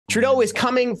Trudeau is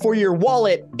coming for your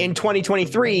wallet in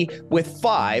 2023 with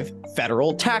 5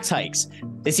 federal tax hikes.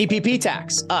 The CPP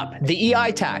tax, up. The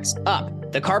EI tax,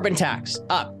 up. The carbon tax,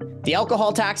 up. The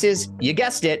alcohol taxes, you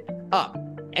guessed it, up.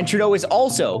 And Trudeau is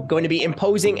also going to be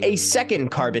imposing a second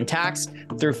carbon tax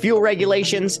through fuel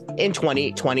regulations in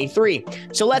 2023.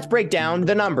 So let's break down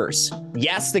the numbers.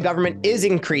 Yes, the government is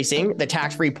increasing the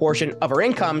tax-free portion of our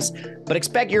incomes, but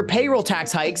expect your payroll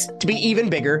tax hikes to be even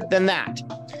bigger than that.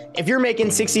 If you're making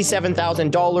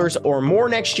 $67,000 or more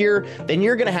next year, then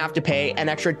you're going to have to pay an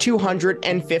extra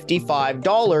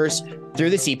 $255 through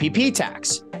the CPP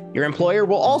tax. Your employer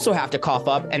will also have to cough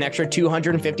up an extra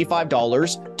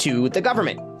 $255 to the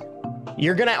government.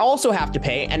 You're going to also have to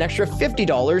pay an extra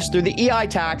 $50 through the EI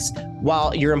tax,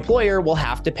 while your employer will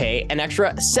have to pay an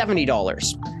extra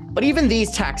 $70. But even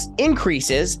these tax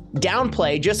increases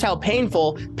downplay just how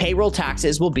painful payroll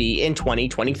taxes will be in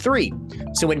 2023.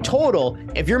 So in total,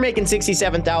 if you're making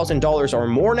 $67,000 or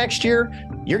more next year,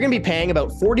 you're going to be paying about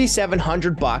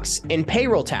 $4,700 in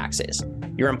payroll taxes.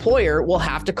 Your employer will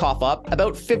have to cough up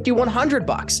about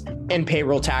 $5,100 in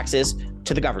payroll taxes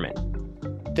to the government.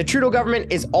 The Trudeau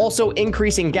government is also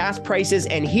increasing gas prices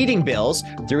and heating bills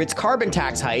through its carbon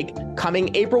tax hike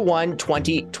coming April 1,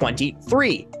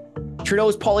 2023.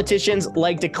 Trudeau's politicians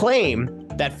like to claim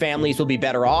that families will be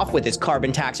better off with his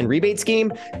carbon tax and rebate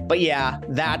scheme, but yeah,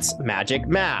 that's magic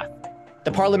math.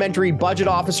 The parliamentary budget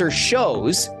officer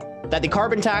shows that the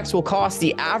carbon tax will cost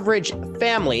the average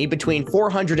family between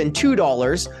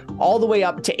 $402 all the way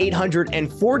up to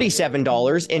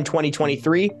 $847 in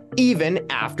 2023, even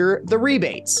after the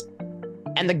rebates.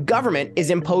 And the government is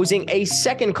imposing a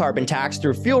second carbon tax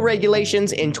through fuel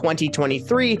regulations in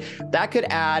 2023 that could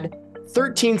add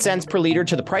 13 cents per liter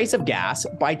to the price of gas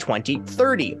by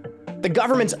 2030. The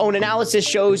government's own analysis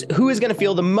shows who is going to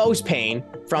feel the most pain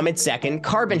from its second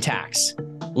carbon tax.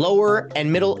 Lower and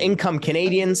middle income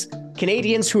Canadians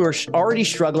who are already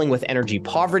struggling with energy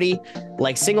poverty,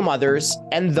 like single mothers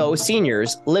and those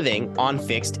seniors living on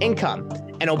fixed income.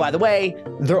 And oh, by the way,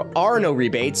 there are no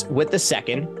rebates with the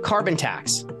second carbon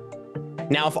tax.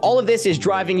 Now, if all of this is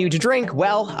driving you to drink,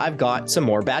 well, I've got some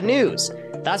more bad news.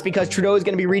 That's because Trudeau is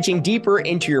going to be reaching deeper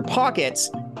into your pockets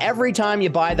every time you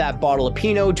buy that bottle of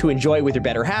Pinot to enjoy with your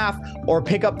better half, or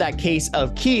pick up that case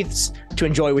of Keith's to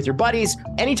enjoy with your buddies,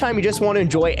 anytime you just want to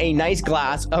enjoy a nice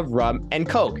glass of rum and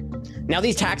Coke. Now,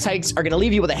 these tax hikes are going to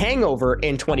leave you with a hangover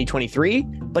in 2023,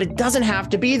 but it doesn't have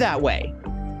to be that way.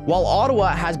 While Ottawa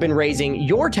has been raising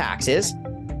your taxes,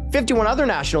 51 other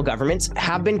national governments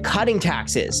have been cutting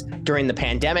taxes during the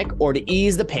pandemic or to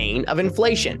ease the pain of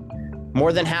inflation.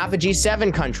 More than half of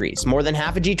G7 countries, more than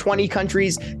half of G20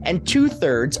 countries, and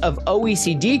 2/3 of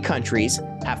OECD countries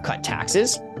have cut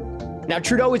taxes. Now,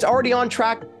 Trudeau is already on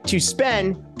track to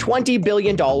spend $20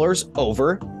 billion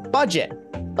over budget.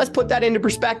 Let's put that into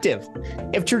perspective.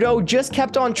 If Trudeau just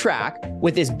kept on track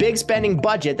with his big spending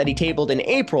budget that he tabled in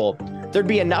April, there'd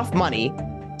be enough money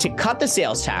to cut the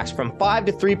sales tax from 5%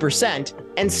 to 3%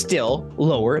 and still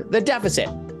lower the deficit.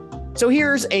 So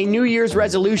here's a New Year's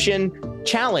resolution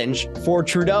challenge for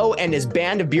Trudeau and his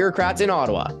band of bureaucrats in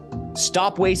Ottawa.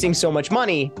 Stop wasting so much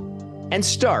money and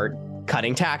start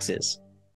cutting taxes.